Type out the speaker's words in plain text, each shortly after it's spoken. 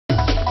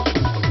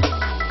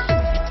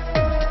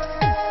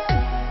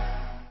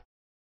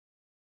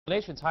The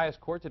nation's highest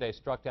court today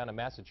struck down a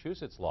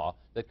Massachusetts law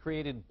that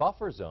created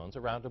buffer zones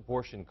around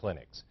abortion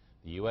clinics.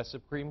 The U.S.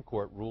 Supreme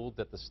Court ruled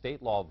that the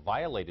state law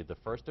violated the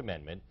First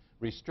Amendment,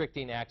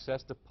 restricting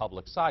access to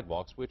public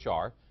sidewalks, which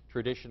are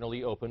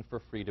traditionally open for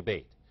free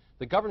debate.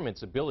 The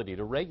government's ability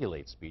to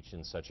regulate speech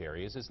in such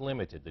areas is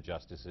limited, the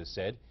justices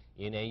said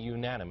in a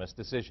unanimous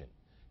decision.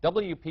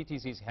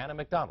 WPTZ's Hannah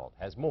McDonald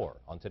has more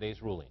on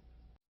today's ruling.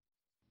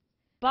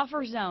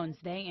 Buffer zones,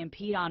 they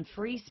impede on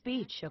free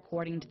speech,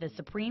 according to the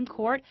Supreme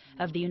Court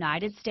of the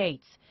United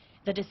States.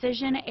 The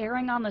decision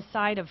erring on the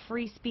side of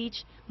free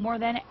speech more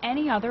than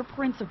any other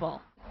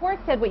principle. The court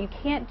said what you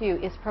can't do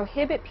is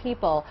prohibit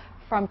people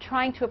from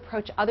trying to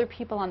approach other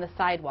people on the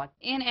sidewalk.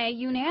 In a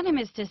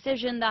unanimous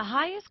decision, the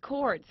highest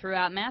court threw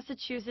out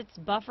Massachusetts'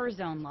 buffer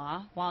zone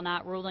law. While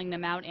not ruling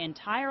them out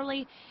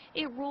entirely,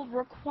 it ruled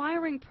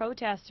requiring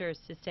protesters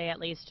to stay at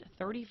least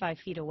 35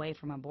 feet away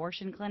from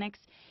abortion clinics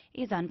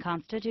is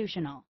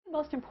unconstitutional. The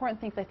most important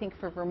things I think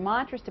for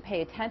Vermonters to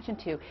pay attention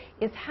to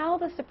is how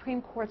the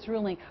Supreme Court's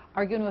ruling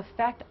are going to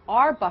affect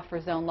our buffer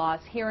zone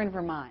laws here in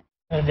Vermont.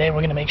 Today we're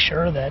going to make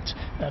sure that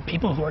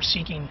people who are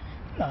seeking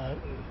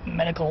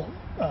medical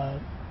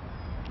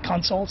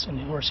consults and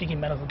who are seeking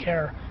medical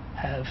care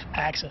have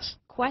access.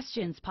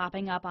 Questions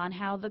popping up on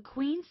how the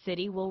Queen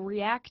City will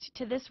react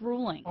to this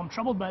ruling. I'm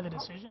troubled by the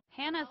decision.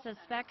 Hannah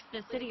suspects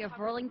the city of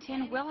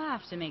Burlington will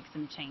have to make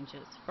some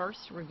changes.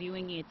 First,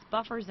 reviewing its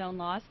buffer zone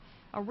laws,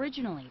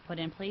 originally put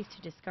in place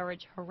to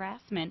discourage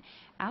harassment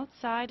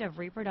outside of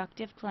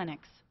reproductive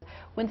clinics.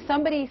 When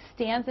somebody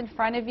stands in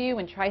front of you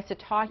and tries to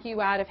talk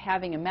you out of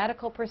having a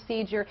medical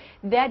procedure,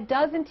 that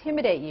does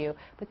intimidate you,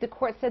 but the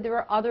court said there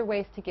are other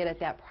ways to get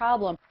at that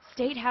problem.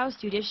 State House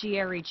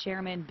Judiciary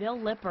Chairman Bill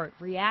Lippert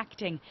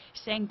reacting,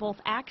 saying both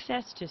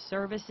access to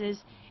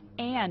services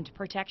and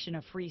protection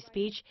of free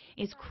speech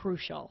is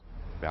crucial.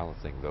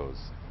 Balancing those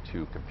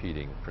two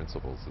competing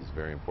principles is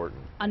very important.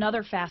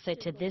 Another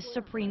facet to this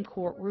Supreme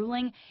Court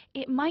ruling,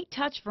 it might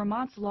touch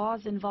Vermont's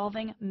laws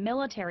involving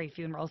military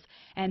funerals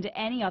and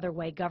any other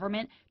way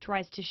government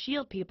tries to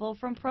shield people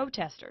from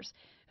protesters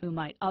who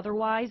might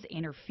otherwise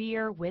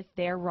interfere with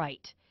their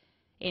right.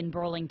 In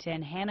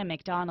Burlington, Hannah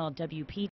McDonald, WPTZ.